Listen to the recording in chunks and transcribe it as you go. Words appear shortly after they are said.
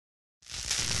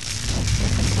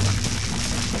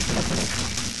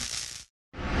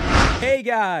Hey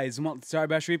guys, and welcome to the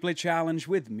Toribash Replay Challenge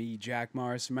with me, Jack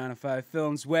Morris from Man of 5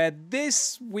 Films, where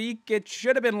this week, it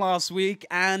should have been last week,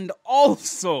 and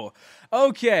also,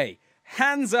 okay,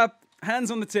 hands up,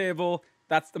 hands on the table,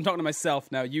 I'm talking to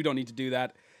myself now, you don't need to do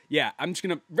that. Yeah, I'm just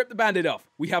gonna rip the band-aid off.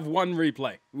 We have one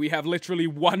replay. We have literally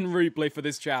one replay for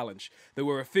this challenge. There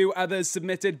were a few others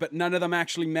submitted, but none of them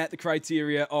actually met the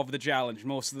criteria of the challenge.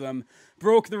 Most of them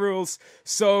broke the rules.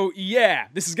 So yeah,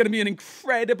 this is gonna be an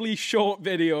incredibly short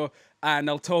video, and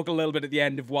I'll talk a little bit at the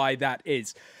end of why that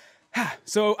is.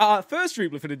 So our first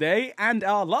replay for today, and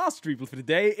our last replay for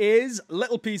today, is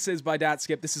Little Pieces by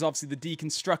Skip. This is obviously the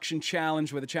Deconstruction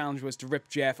challenge, where the challenge was to rip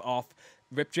Jeff off.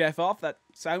 Rip Jeff off? That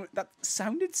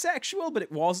sounded sexual, but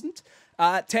it wasn't.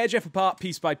 Tear Jeff apart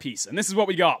piece by piece. And this is what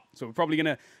we got. So we're probably going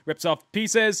to rips off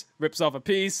pieces, rips off a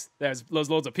piece, there's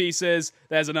loads of pieces,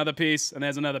 there's another piece, and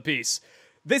there's another piece.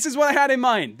 This is what I had in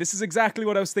mind. This is exactly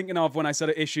what I was thinking of when I sort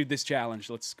of issued this challenge.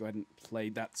 Let's go ahead and play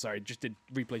that. Sorry, just did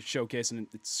replay showcase and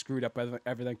it screwed up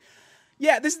everything.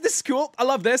 Yeah, this is cool. I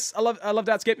love this. I love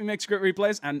Skip. He makes great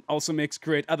replays and also makes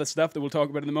great other stuff that we'll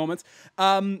talk about in a moment.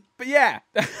 But yeah,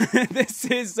 this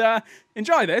is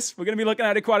enjoy this. We're gonna be looking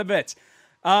at it quite a bit.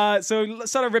 So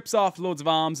sort of rips off loads of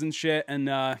arms and shit and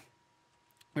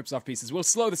rips off pieces. We'll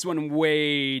slow this one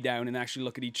way down and actually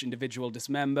look at each individual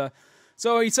dismember.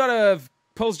 So he sort of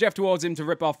pulls Jeff towards him to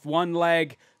rip off one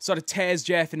leg, sort of tears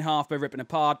Jeff in half by ripping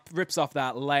apart, rips off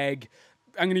that leg.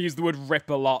 I'm going to use the word rip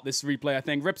a lot this replay, I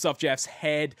think. Rips off Jeff's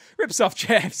head, rips off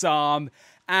Jeff's arm,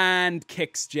 and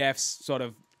kicks Jeff's sort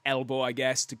of elbow, I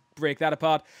guess, to break that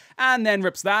apart. And then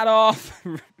rips that off,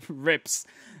 rips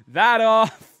that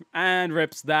off, and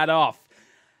rips that off.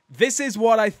 This is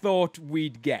what I thought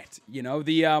we'd get, you know?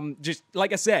 The, just,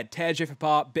 like I said, tear Jeff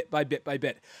apart bit by bit by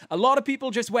bit. A lot of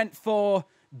people just went for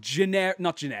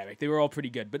not generic, they were all pretty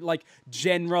good, but like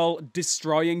general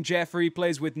destroying Jeff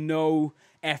replays with no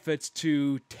effort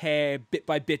to tear bit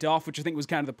by bit off, which I think was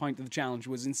kind of the point of the challenge,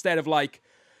 was instead of like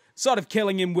sort of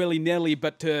killing him willy-nilly,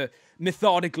 but to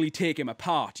methodically take him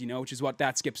apart, you know, which is what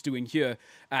Skip's doing here,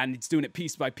 and it's doing it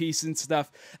piece by piece and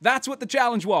stuff. That's what the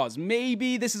challenge was.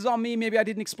 Maybe this is on me, maybe I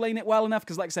didn't explain it well enough,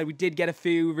 because like I said, we did get a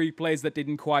few replays that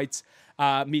didn't quite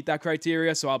meet that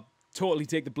criteria, so I'll totally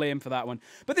take the blame for that one.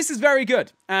 But this is very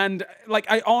good. And, like,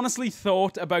 I honestly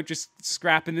thought about just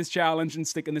scrapping this challenge and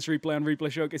sticking this replay on Replay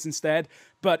Showcase instead.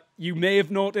 But you may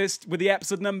have noticed with the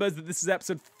episode numbers that this is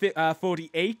episode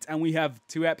 48, and we have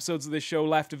 2 episodes of this show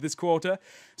left of this quarter.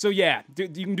 So, yeah,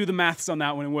 you can do the maths on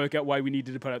that one and work out why we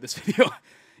needed to put out this video.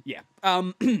 Yeah.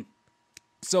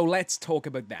 So let's talk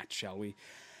about that, shall we?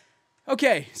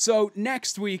 Okay, so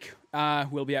next week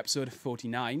will be episode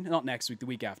 49. Not next week, the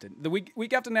week after. The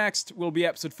week after next will be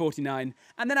episode 49.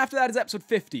 And then after that is episode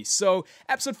 50. So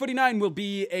episode 49 will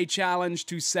be a challenge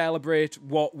to celebrate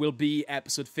what will be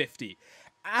episode 50.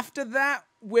 After that,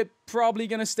 we're probably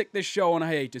going to stick this show on a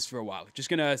hiatus for a while. Just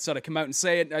going to sort of come out and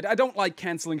say it. I don't like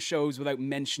cancelling shows without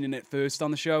mentioning it first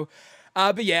on the show.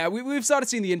 But yeah, we've started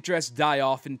seeing the interest die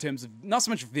off in terms of not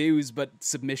so much views, but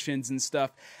submissions and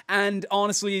stuff. And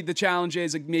honestly, the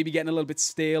challenges are maybe getting a little bit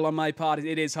stale on my part.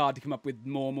 It is hard to come up with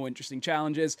more interesting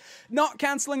challenges. Not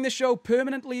cancelling this show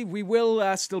permanently. We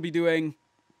will still be doing...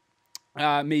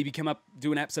 maybe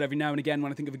do an episode every now and again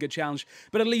when I think of a good challenge.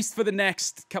 But at least for the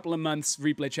next couple of months,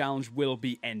 Replay Challenge will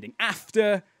be ending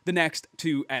after the next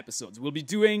 2 episodes. We'll be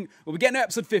getting to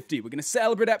episode 50. We're going to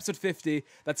celebrate episode 50.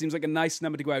 That seems like a nice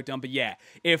number to go out on. But yeah,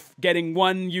 if getting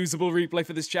one usable replay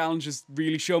for this challenge has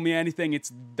really shown me anything,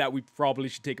 it's that we probably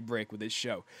should take a break with this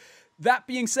show. That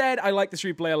being said, I like this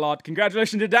replay a lot.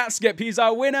 Congratulations to Skip. He's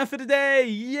our winner for today.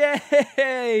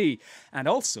 Yay! And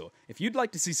also, if you'd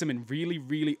like to see something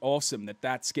really awesome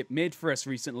that Skip made for us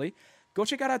recently, go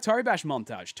check out our Toribash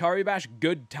montage. Toribash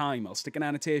Good Time. I'll stick an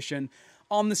annotation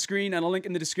on the screen and a link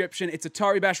in the description. It's a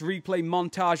Toribash replay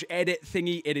montage edit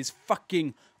thingy. It is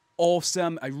fucking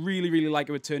awesome. I really like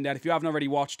how it turned out. If you haven't already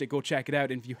watched it, go check it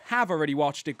out. And if you have already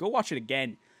watched it, go watch it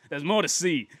again. There's more to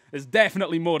see. There's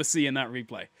definitely more to see in that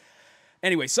replay.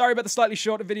 Anyway, sorry about the slightly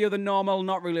shorter video than normal.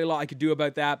 Not really a lot I could do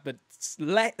about that, but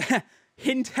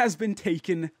hint has been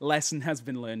taken, lesson has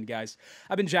been learned, guys.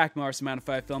 I've been Jack Morris, Man of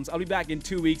 5 Films. I'll be back in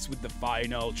 2 weeks with the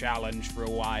final challenge for a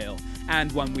while,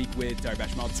 and 1 week with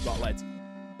Toribash Mod Spotlight.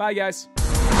 Bye, guys.